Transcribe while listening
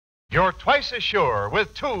You're twice as sure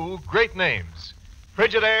with two great names,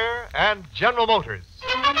 Frigidaire and General Motors.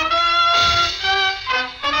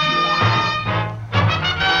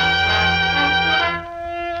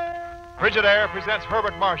 Frigidaire presents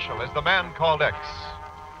Herbert Marshall as the man called X.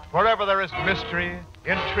 Wherever there is mystery,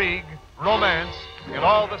 intrigue, romance, in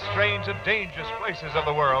all the strange and dangerous places of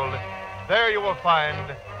the world, there you will find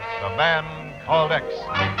the man called X.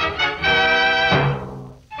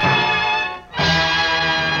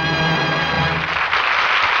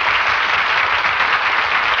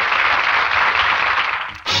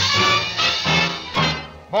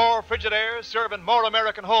 More Frigidaires serve in more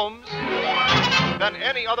American homes than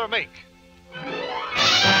any other make.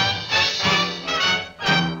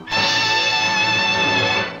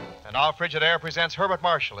 And now Frigidaire presents Herbert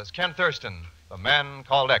Marshall as Ken Thurston, the man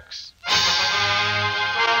called X.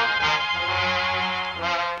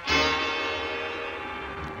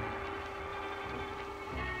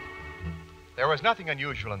 There was nothing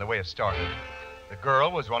unusual in the way it started. The girl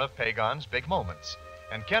was one of Pagon's big moments,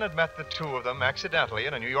 and Ken had met the two of them accidentally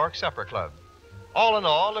in a New York supper club. All in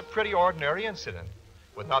all, a pretty ordinary incident,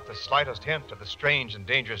 with not the slightest hint of the strange and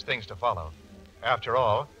dangerous things to follow. After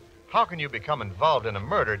all, how can you become involved in a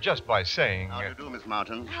murder just by saying... How do you do, Miss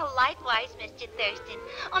Martin? Oh, likewise, Mr. Thurston.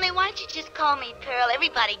 Only why don't you just call me Pearl?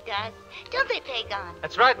 Everybody does. Don't they, Pagon?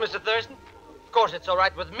 That's right, Mr. Thurston. Of course, it's all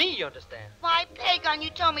right with me, you understand. Why, Pagon, you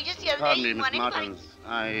told me just the other Pardon day me, you Miss wanted...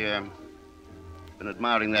 Martin. Been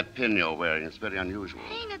admiring that pin you're wearing. It's very unusual.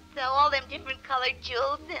 Ain't it, though? All them different colored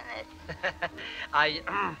jewels in it.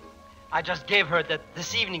 I just gave her that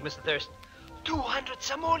this evening, Mr. Thurston. 200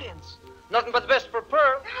 simoleons. Nothing but the best for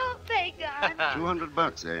Pearl. Oh, Pagon.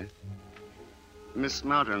 $200, eh? Miss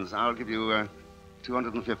Martins, I'll give you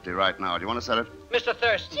 $250 right now. Do you want to sell it? Mr.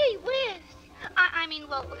 Thurston. Gee whiz. I mean,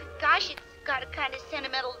 well, gosh, it's got a kind of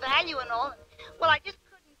sentimental value and all. Well, I just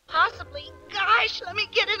couldn't possibly. Gosh, let me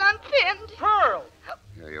get it unpinned. Pearl.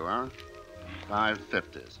 Here you are.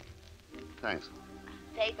 550s. Thanks.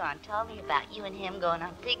 Pagon told me about you and him going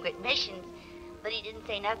on secret missions, but he didn't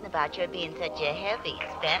say nothing about your being such a heavy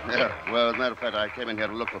spender. Yeah, well, as a matter of fact, I came in here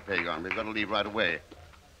to look for Pagon. We've got to leave right away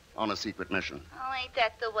on a secret mission. Oh, ain't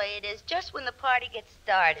that the way it is? Just when the party gets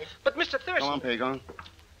started. But, Mr. Thurston... Come on, Pagon.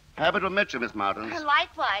 Happy to meet you, Miss Martins.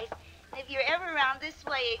 Likewise. If you're ever around this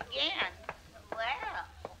way again, well...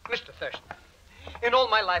 Mr. Thurston, in all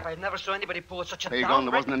my life, I never saw anybody pull such a Pagon,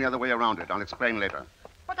 there wasn't any other way around it. I'll explain later.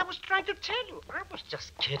 What I was trying to tell you. I was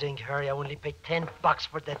just kidding, Harry. I only paid $10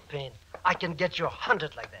 for that pin. I can get you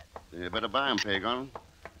 100 like that. You better buy 'em, Pagon.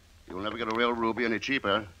 You'll never get a real ruby any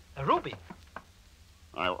cheaper. A ruby?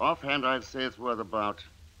 Now, offhand, I'd say it's worth about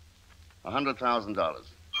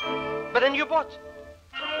 $100,000. But then you bought.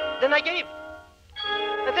 Then I gave.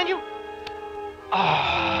 And then you...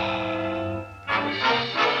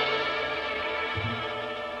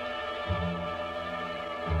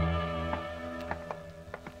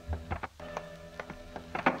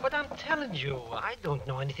 But I'm telling you, I don't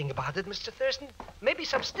know anything about it, Mr. Thurston. Maybe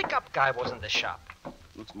some stick-up guy was in the shop.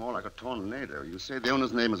 Looks more like a tornado. You say the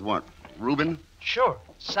owner's name is what? Reuben? Sure,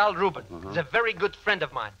 Sal Rubin. Uh-huh. He's a very good friend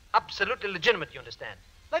of mine. Absolutely legitimate, you understand.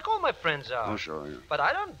 Like all my friends are. Oh, sure, yeah. But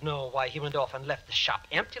I don't know why he went off and left the shop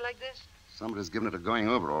empty like this. Somebody's given it a going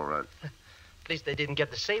over, all right. At least they didn't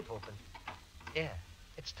get the safe open. Yeah,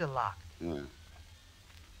 it's still locked. Yeah.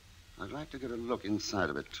 I'd like to get a look inside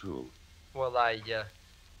of it, too. Well, I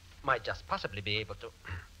might just possibly be able to.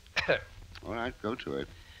 All right, go to it.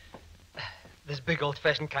 This big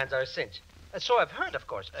old-fashioned kinds are a cinch. So I've heard, of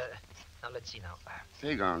course. Now, let's see now.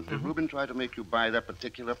 Pagon, did Reuben try to make you buy that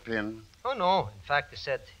particular pin? Oh, no. In fact, he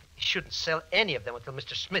said he shouldn't sell any of them until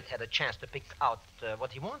Mr. Smith had a chance to pick out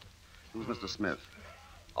what he wanted. Who's Mr. Smith?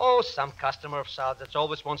 Oh, some customer of Sal's that's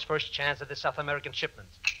always wants first chance at the South American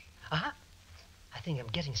shipments. Uh-huh. I think I'm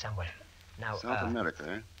getting somewhere. Now, South America,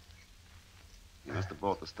 eh? You must have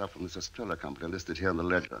bought the stuff from this Estrella company listed here in the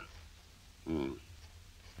ledger.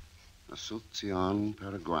 Asunción,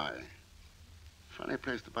 Paraguay. Funny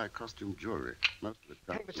place to buy costume jewelry. Most of it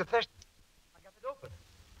Hey, comes... Mr. Thurston, I got it open.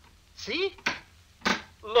 See?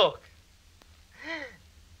 Look.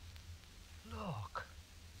 Look.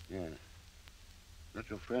 Yeah. That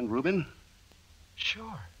your friend Reuben?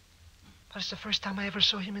 Sure. But it's the first time I ever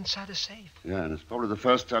saw him inside a safe. Yeah, and it's probably the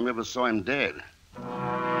first time you ever saw him dead.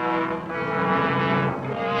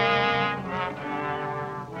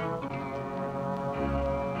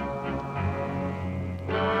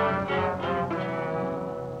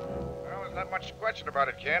 Much question about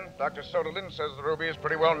it, Ken. Dr. Soderlin says the ruby is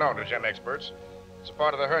pretty well known to gem experts. It's a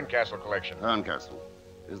part of the Herncastle collection. Herncastle.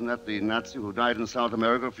 Isn't that the Nazi who died in South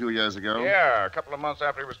America a few years ago? Yeah, a couple of months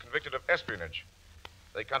after he was convicted of espionage.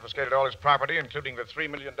 They confiscated all his property, including the $3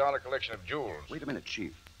 million collection of jewels. Wait a minute,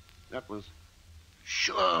 Chief. That was...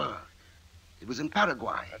 Sure. It was in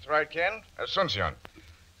Paraguay. That's right, Ken. Asuncion.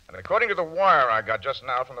 And according to the wire I got just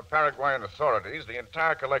now from the Paraguayan authorities, the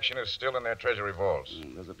entire collection is still in their treasury vaults.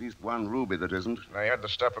 There's at least one ruby that isn't. They had the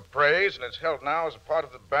stuff appraised, and it's held now as a part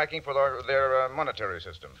of the backing for their monetary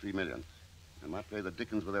system. $3 million. They might play the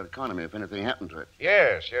dickens with their economy if anything happened to it.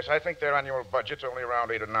 Yes. I think their annual budget's only around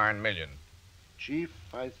 $8 or $9 million. Chief,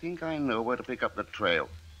 I think I know where to pick up the trail.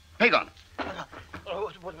 Pagon! I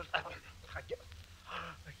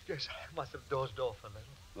guess I must have dozed off a little.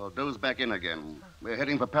 Well, doze back in again. We're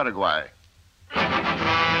heading for Paraguay.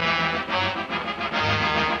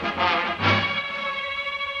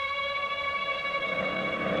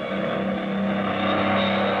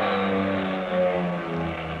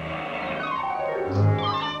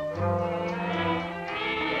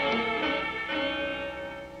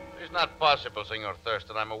 It's not possible, Senor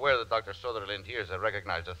Thurston. I'm aware that Dr. Sutherland here is a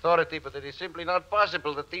recognized authority, but it is simply not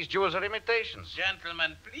possible that these jewels are imitations.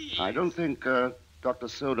 Gentlemen, please. I don't think Dr.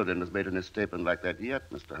 Soderlin has made any statement like that yet,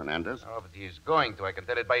 Mr. Hernandez. Oh, but he is going to. I can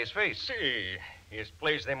tell it by his face. See, he has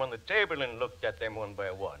placed them on the table and looked at them one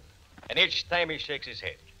by one. And each time he shakes his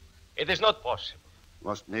head. It is not possible.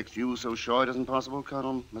 What makes you so sure it isn't possible,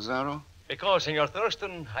 Colonel Mazzaro? Because, Senor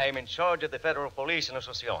Thurston, I am in charge of the federal police in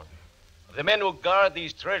Asuncion. Of the men who guard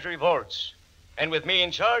these treasury vaults. And with me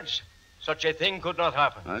in charge, such a thing could not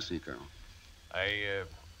happen. I see, Colonel. I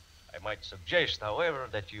might suggest, however,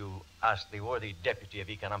 that you ask the worthy Deputy of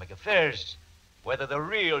Economic Affairs whether the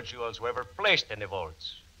real jewels were ever placed in the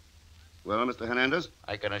vaults. Well, Mr. Hernandez?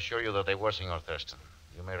 I can assure you that they were, Senor Thurston.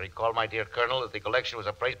 You may recall, my dear Colonel, that the collection was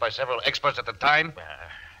appraised by several experts at the time.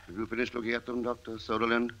 Have you finished looking at them, Dr.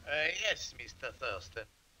 Soderlin? Yes, Mr. Thurston.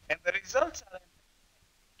 And the results are...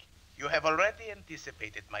 You have already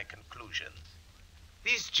anticipated my conclusions.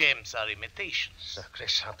 These gems are imitations. Sacre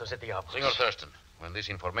santos de diablos. Senor Thurston, when this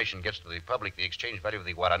information gets to the public, the exchange value of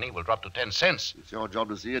the Guarani will drop to 10 cents. It's your job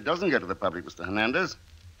to see it doesn't get to the public, Mr. Hernandez.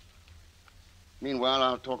 Meanwhile,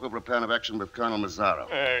 I'll talk over a plan of action with Colonel Mazzaro.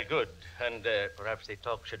 Very good. And perhaps the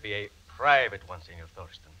talk should be a private one, Senor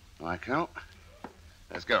Thurston. Like hell.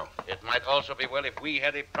 Let's go. It might also be well if we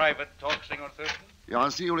had a private talk, Senor Thurston. Yeah, I'll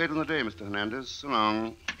see you later in the day, Mr. Hernandez. So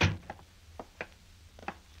long.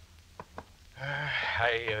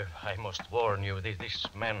 I must warn you, this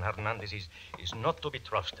man Hernandez is not to be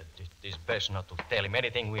trusted. It is best not to tell him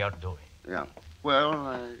anything we are doing. Yeah.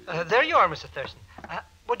 Well, There you are, Mr. Thurston.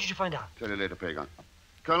 What did you find out? tell you later, Pagon.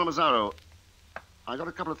 Colonel Mazzaro, I got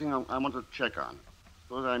a couple of things I want to check on.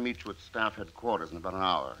 Suppose I meet you at staff headquarters in about an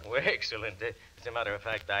hour. Well, excellent. As a matter of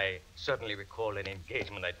fact, I certainly recall an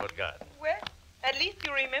engagement I'd forgotten. Well, at least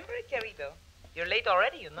you remember it, querido. You're late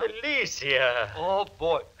already, you know. Felicia! Oh,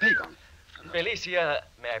 boy. Pagon. Felicia,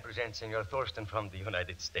 may I present Senor Thurston from the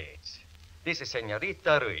United States? This is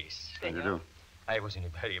Senorita Ruiz. How do you do? I was in a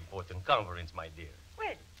very important conference, my dear.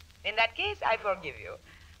 Well, in that case, I forgive you.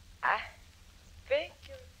 I beg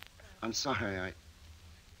your... I'm sorry,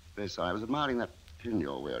 Yes, I was admiring that pin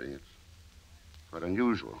you're wearing. It's quite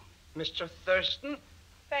unusual. Mr. Thurston?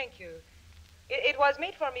 Thank you. It was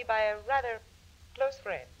made for me by a rather close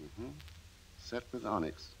friend. Mm-hmm. Set with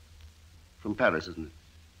onyx. From Paris, isn't it?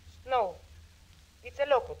 No, it's a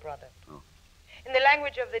local product. Oh. In the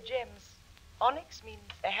language of the gems, onyx means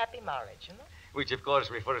a happy marriage, you know? Which, of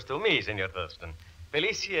course, refers to me, Senor Thurston.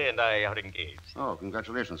 Felicia and I are engaged. Oh,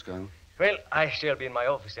 congratulations, Colonel. Well, I shall be in my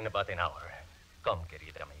office in about an hour. Come,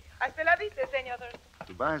 querida mia. Hasta la vista, Senor Thurston.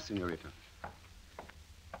 Goodbye, senorita.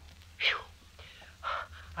 Phew.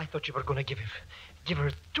 I thought you were going to give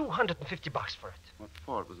her $250 for it. What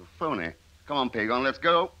for? It was a phony. Come on, Pagon, let's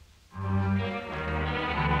go.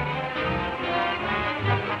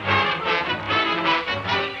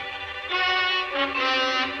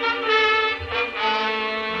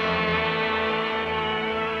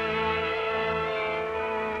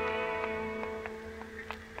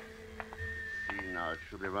 It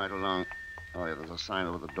should be right along. Oh, yeah, there's a sign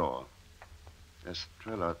over the door.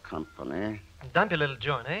 Estrella Company, Dumpy little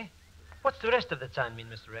joint, eh? What's the rest of the sign mean,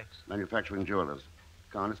 Mr. Rex? manufacturing jewelers.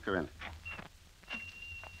 Come on, let's go in.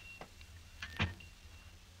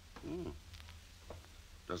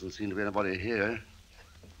 Doesn't seem to be anybody here.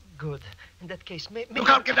 Good. In that case, maybe... Look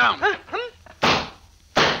out, get down!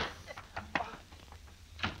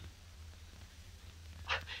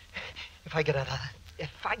 If I get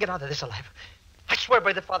out of this alive, I swear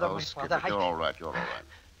by the father of Oh, my skip father, it. You're all right, you're all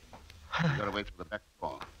right. You got away through the back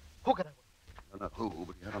door. Who got away? I don't know who,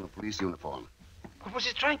 but he had on a police uniform. What was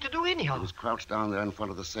he trying to do He anyhow? was crouched down there in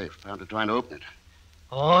front of the safe, trying to open it.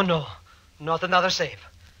 Oh, no. Not another safe.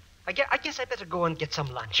 I guess I better go and get some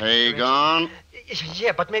lunch. Pagan?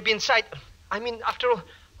 Yeah, but maybe inside. I mean, after all,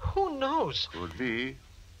 who knows? Could be.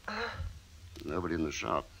 Nobody in the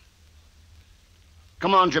shop.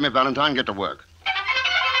 Come on, Jimmy Valentine, get to work.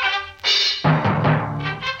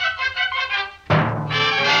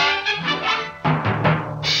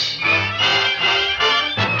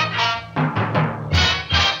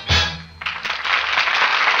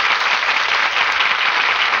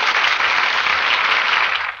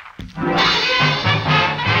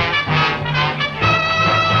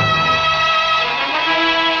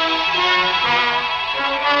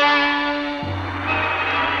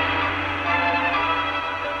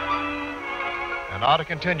 Now to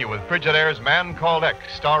continue with Frigidaire's Man Called X,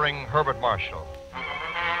 starring Herbert Marshall.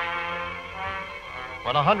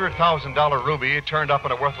 When a $100,000 ruby turned up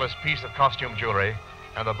in a worthless piece of costume jewelry,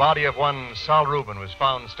 and the body of one Sal Rubin was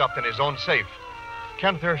found stuffed in his own safe,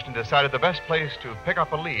 Ken Thurston decided the best place to pick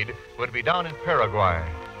up a lead would be down in Paraguay.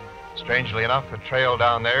 Strangely enough, a trail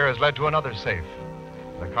down there has led to another safe.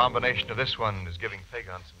 The combination of this one is giving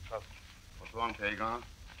Pagan some trouble. What's wrong, Pagan?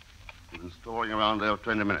 You've been storing around there for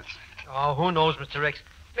 20 minutes. Oh, who knows, Mr. X?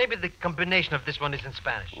 Maybe the combination of this one is in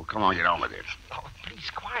Spanish. Oh, come on, get on with it. Oh, please,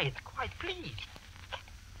 quiet, please.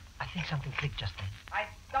 I think something clicked just then. I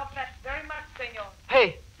doubt that very much, senor.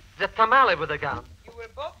 Hey, the tamale with the gun. You will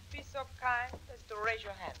both be so kind as to raise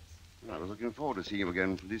your hands. Well, I was looking forward to seeing you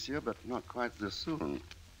again, Felicia, but not quite this soon.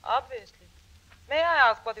 Obviously. May I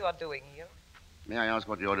ask what you are doing here? May I ask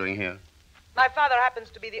what you're doing here? My father happens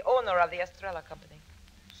to be the owner of the Estrella Company.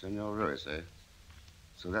 Senor Ruiz, eh?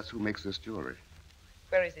 So that's who makes this jewelry.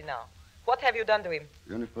 Where is he now? What have you done to him?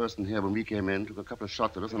 The only person here when we came in took a couple of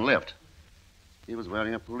shots at us and left. He was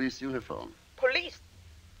wearing a police uniform. Police?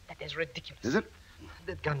 That is ridiculous. Is it?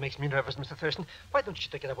 That gun makes me nervous, Mr. Thurston. Why don't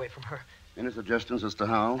you take it away from her? Any suggestions as to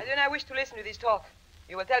how? I do not wish to listen to this talk.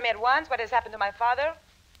 You will tell me at once what has happened to my father,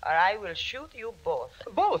 or I will shoot you both.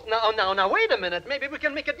 Both? Now, wait a minute. Maybe we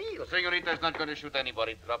can make a deal. The senorita's not going to shoot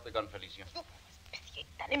anybody. Drop the gun, Felicia.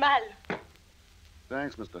 Animal.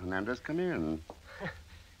 Thanks, Mr. Hernandez. Come in.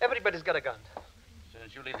 Everybody's got a gun.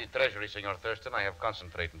 Since you lead the treasury, Senor Thurston, I have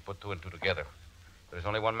concentrated and put two and two together. There is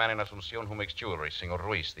only one man in Asuncion who makes jewelry, Senor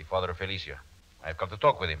Ruiz, the father of Felicia. I have come to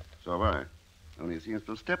talk with him. So have I. Only he seems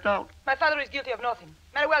to have stepped out. My father is guilty of nothing.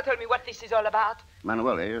 Manuel, tell me what this is all about.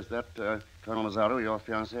 Manuel, eh? Is that Colonel Mazzaro, your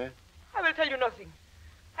fiancé? I will tell you nothing.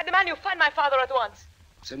 I demand you find my father at once.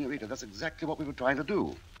 Senorita, that's exactly what we were trying to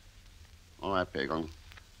do. All right, Pagan.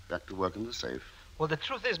 Back to work in the safe. Well, the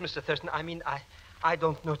truth is, Mr. Thurston, I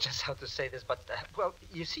don't know just how to say this, but, well,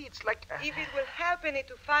 you see, it's like... If it will help any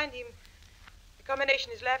to find him, the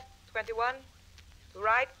combination is left 21, to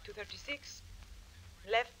right 236,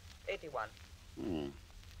 left 81.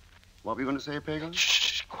 What were you going to say, Pagan?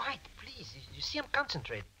 Shh, quiet, please. You see, I'm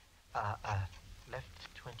concentrating.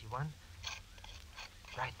 Left 21,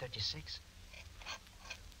 right 36,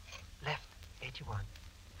 left 81.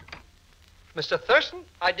 Mr. Thurston,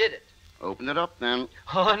 I did it. Open it up, then.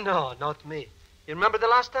 Oh, no, not me. You remember the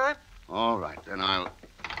last time? All right, then I'll...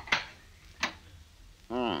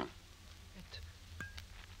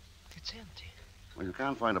 It's empty. Well, you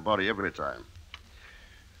can't find a body every time.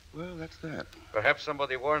 Well, that's that. Perhaps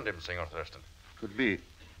somebody warned him, Senor Thurston. Could be.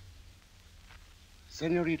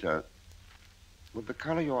 Senorita, with the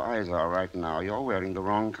color your eyes are right now, you're wearing the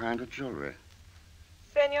wrong kind of jewelry.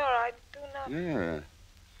 Senor, I do not... Yeah.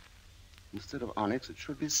 Instead of onyx, it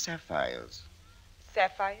should be sapphires.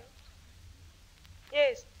 Sapphires?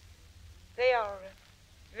 Yes. They are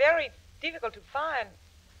very difficult to find.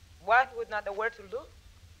 One would not know where to look.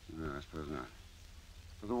 No, I suppose not.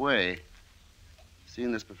 By the way,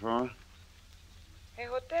 seen this before? A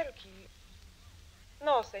hotel key?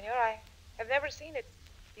 No, senor, I have never seen it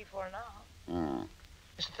before now.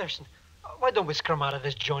 Mr. Thurston, why don't we scrum out of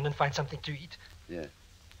this joint and find something to eat? Yeah.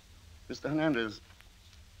 Mr. Hernandez,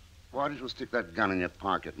 why did you stick that gun in your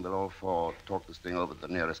pocket and we'll all four talk this thing over at the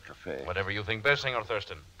nearest cafe? Whatever you think best, Senor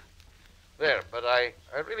Thurston. There, but I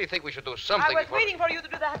really think we should do something I was before... waiting for you to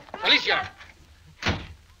do that. Alicia!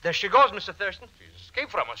 There she goes, Mr. Thurston. She's escaped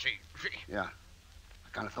from us. She... Yeah. I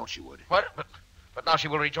kind of thought she would. What? But now she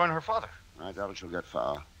will rejoin her father. I doubt she'll get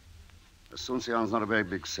far. Asuncion's not a very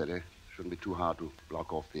big city. Shouldn't be too hard to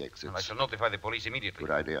block off the exits. Well, I shall notify the police immediately.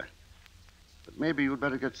 Good idea. But maybe you'd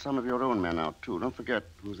better get some of your own men out, too. Don't forget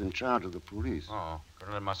who's in charge of the police. Oh,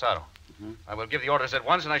 Colonel Massaro. I will give the orders at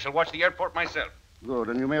once, and I shall watch the airport myself. Good,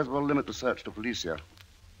 and you may as well limit the search to Felicia.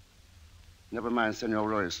 Never mind Senor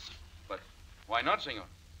Royce. But why not, Senor?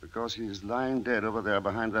 Because he's lying dead over there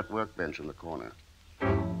behind that workbench in the corner.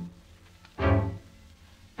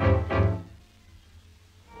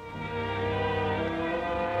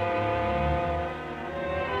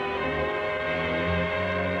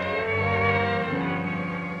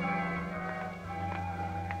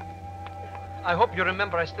 I hope you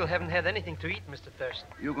remember I still haven't had anything to eat, Mr. Thurston.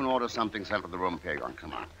 You can order something sent to the room, Pagon.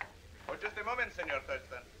 Come on. Oh, just a moment, Senor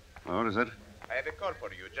Thurston. What is it? I have a call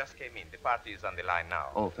for you. Just came in. The party is on the line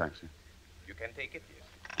now. Oh, thanks. You can take it, yes.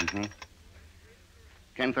 Mm-hmm.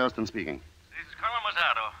 Ken Thurston speaking. This is Colonel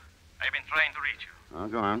Mazzaro. I've been trying to reach you. Oh,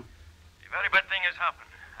 go on. A very bad thing has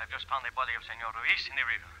happened. I've just found the body of Senor Ruiz in the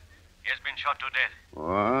river. He has been shot to death.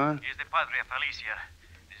 What? He is the padre of Felicia.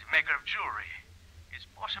 He's a maker of jewelry. It's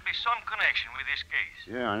possibly some connection with this case.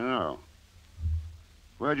 Yeah, I know.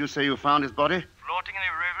 Where'd you say you found his body? Floating in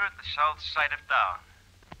the river at the south side of town.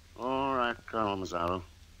 All right, Colonel Mazzaro.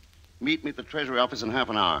 Meet me at the Treasury office in half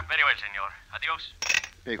an hour. Very well, senor. Adios.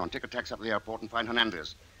 Pagon, take a taxi up to the airport and find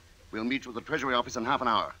Hernandez. We'll meet you at the Treasury office in half an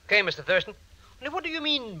hour. Okay, Mr. Thurston. Now, what do you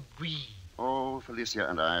mean, we? Oh, Felicia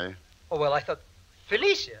and I. Oh, well, I thought...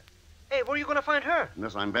 Felicia? Hey, where are you going to find her?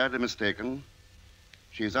 Unless I'm badly mistaken,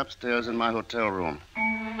 she's upstairs in my hotel room.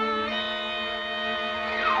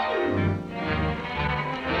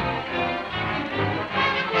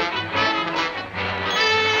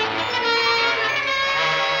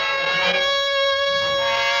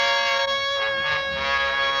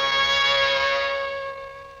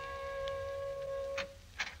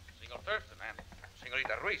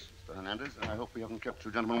 Mr. Hernandez, I hope we haven't kept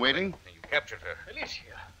two gentlemen waiting. You captured her. Felicia,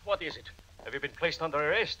 what is it? Have you been placed under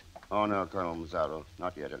arrest? Oh, no, Colonel Mazzaro.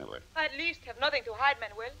 Not yet, anyway. I at least have nothing to hide,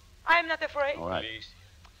 Manuel. I'm not afraid. All right. Felicia.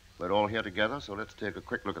 We're all here together, so let's take a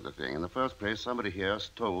quick look at the thing. In the first place, somebody here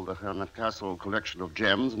stole the Hernet Castle collection of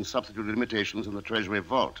gems and substituted imitations in the Treasury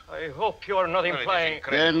vault. I hope you're not implying...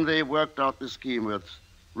 Then they worked out the scheme with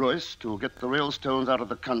Royce to get the real stones out of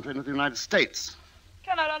the country into the United States.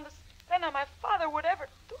 Cannot understand how my father would ever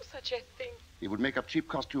do such a thing. He would make up cheap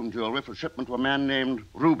costume jewelry for shipment to a man named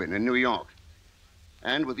Rubin in New York.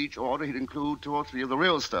 And with each order, he'd include 2 or 3 of the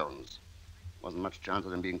real stones. Wasn't much chance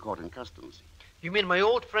of them being caught in customs. You mean my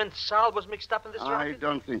old friend Sal was mixed up in this I racket?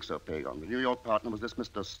 don't think so, Pagon. The New York partner was this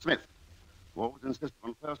Mr. Smith, who always insisted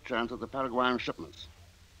on first chance of the Paraguayan shipments.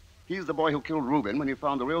 He's the boy who killed Rubin when he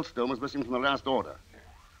found the real stone was missing from the last order.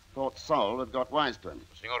 Thought Saul had got wise to him.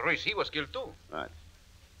 Senor Ruiz, he was killed too. Right.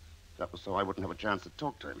 That was so I wouldn't have a chance to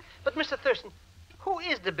talk to him. But, Mr. Thurston, who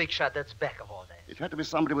is the big shot that's back of all that? It had to be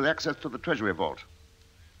somebody with access to the Treasury vault.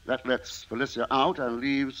 That lets Felicia out and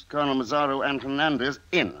leaves Colonel Mazzaro and Hernandez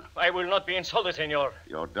in. I will not be insulted, senor.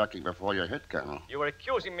 You're ducking before you're hit, Colonel. You are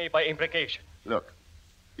accusing me by implication. Look,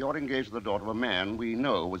 you're engaged to the daughter of a man we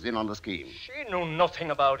know was in on the scheme. She knew nothing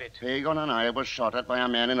about it. Pagon and I were shot at by a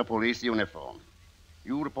man in a police uniform.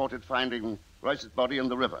 You reported finding Royce's body in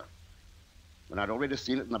the river, when I'd already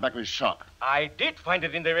seen it in the back of his shop. I did find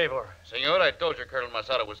it in the river. Senor, I told you Colonel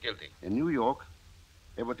Mazzaro was guilty. In New York,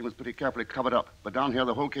 everything was pretty carefully covered up. But down here,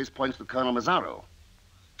 the whole case points to Colonel Mazzaro,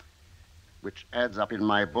 which adds up in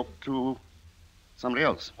my book to somebody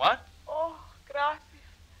else. What? Oh, gracias.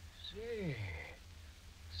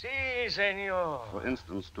 Si, senor. For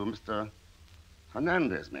instance, to Mr.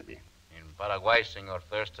 Hernandez, maybe. In Paraguay, Senor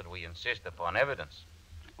Thurston, we insist upon evidence.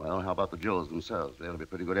 Well, how about the jewels themselves? They'll be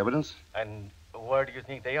pretty good evidence. And where do you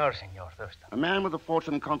think they are, Senor Thurston? A man with a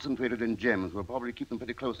fortune concentrated in gems will probably keep them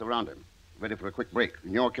pretty close around him, ready for a quick break.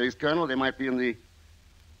 In your case, Colonel, they might be in the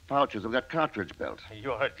pouches of that cartridge belt.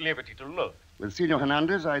 You are at liberty to look. With Senor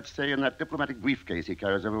Hernandez, I'd say in that diplomatic briefcase he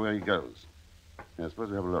carries everywhere he goes. Yeah, suppose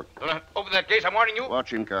we have a look. Do not open that case, I'm warning you.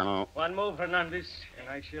 Watch him, Colonel. One move, Hernandez, and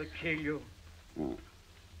I shall kill you.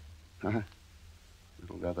 Little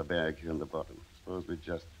leather bag here in the bottom. Suppose we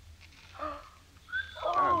just...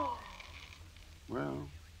 Oh. Well,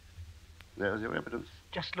 there's your evidence.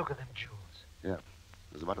 Just look at them jewels. Yeah.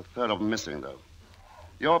 There's about a third of them missing, though.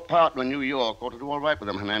 Your partner in New York ought to do all right with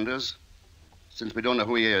them, Hernandez, since we don't know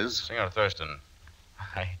who he is. Senor Thurston,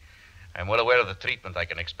 I'm well aware of the treatment I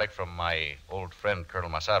can expect from my old friend, Colonel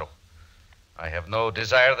Mazzaro. I have no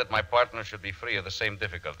desire that my partner should be free of the same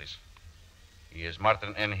difficulties. He is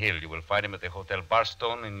Martin N. Hill. You will find him at the Hotel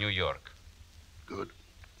Barstone in New York. Good.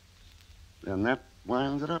 Then that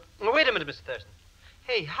winds it up. Wait a minute, Mr. Thurston.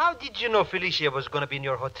 Hey, how did you know Felicia was going to be in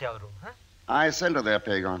your hotel room, huh? I sent her there,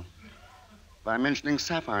 Pagon, by mentioning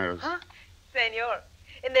sapphires. Huh? Senor,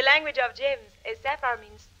 in the language of gems, a sapphire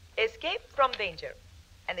means escape from danger.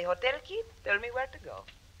 And the hotel key told me where to go.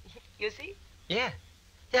 You see? Yeah,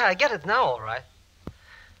 I get it now, all right.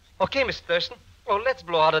 Okay, Mr. Thurston. Oh, let's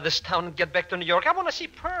blow out of this town and get back to New York. I want to see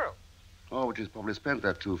Pearl. Oh, but she's probably spent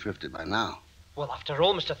that $250 by now. Well, after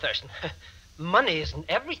all, Mr. Thurston, money isn't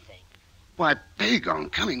everything. Why, Pagon,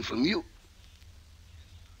 coming from you.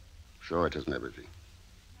 Sure, it isn't everything.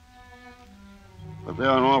 But there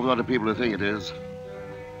are an awful lot of people who think it is,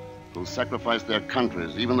 who'll sacrifice their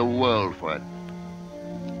countries, even the world, for it.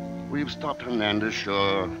 We've stopped Hernandez,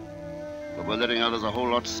 sure. But we're letting others a whole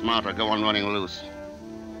lot smarter go on running loose.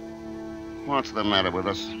 What's the matter with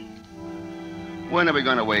us? When are we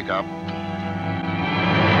going to wake up?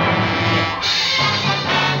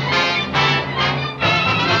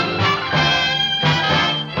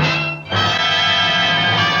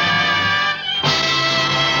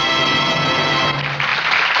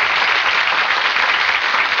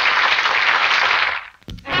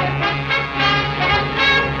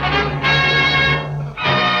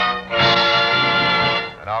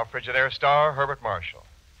 Frigidaire star, Herbert Marshall.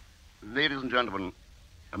 Ladies and gentlemen,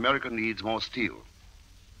 America needs more steel.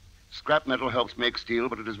 Scrap metal helps make steel,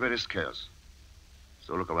 but it is very scarce.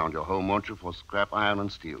 So look around your home, won't you, for scrap iron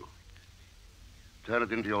and steel. Turn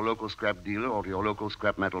it into your local scrap dealer or to your local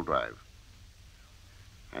scrap metal drive.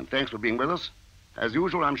 And thanks for being with us. As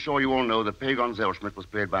usual, I'm sure you all know that Pagon Zellschmidt was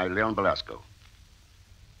played by Leon Belasco.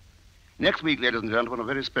 Next week, ladies and gentlemen, a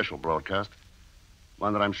very special broadcast.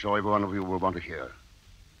 One that I'm sure every one of you will want to hear.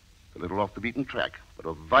 A little off the beaten track, but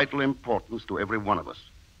of vital importance to every one of us.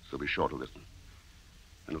 So be sure to listen.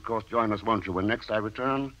 And, of course, join us, won't you, when next I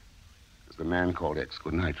return as the Man Called X.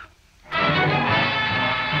 Good night.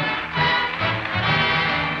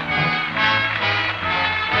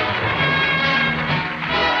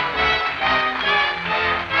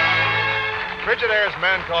 Frigidaire's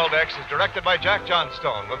Man Called X is directed by Jack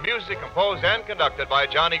Johnstone, with music composed and conducted by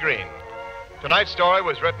Johnny Green. Tonight's story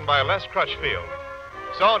was written by Les Crutchfield.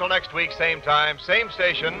 So until next week, same time, same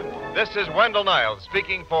station, this is Wendell Niles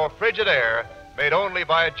speaking for Frigidaire, made only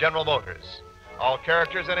by General Motors. All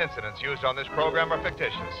characters and incidents used on this program are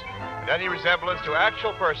fictitious, and any resemblance to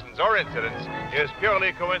actual persons or incidents is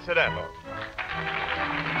purely coincidental.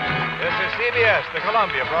 This is CBS, the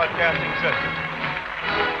Columbia Broadcasting System.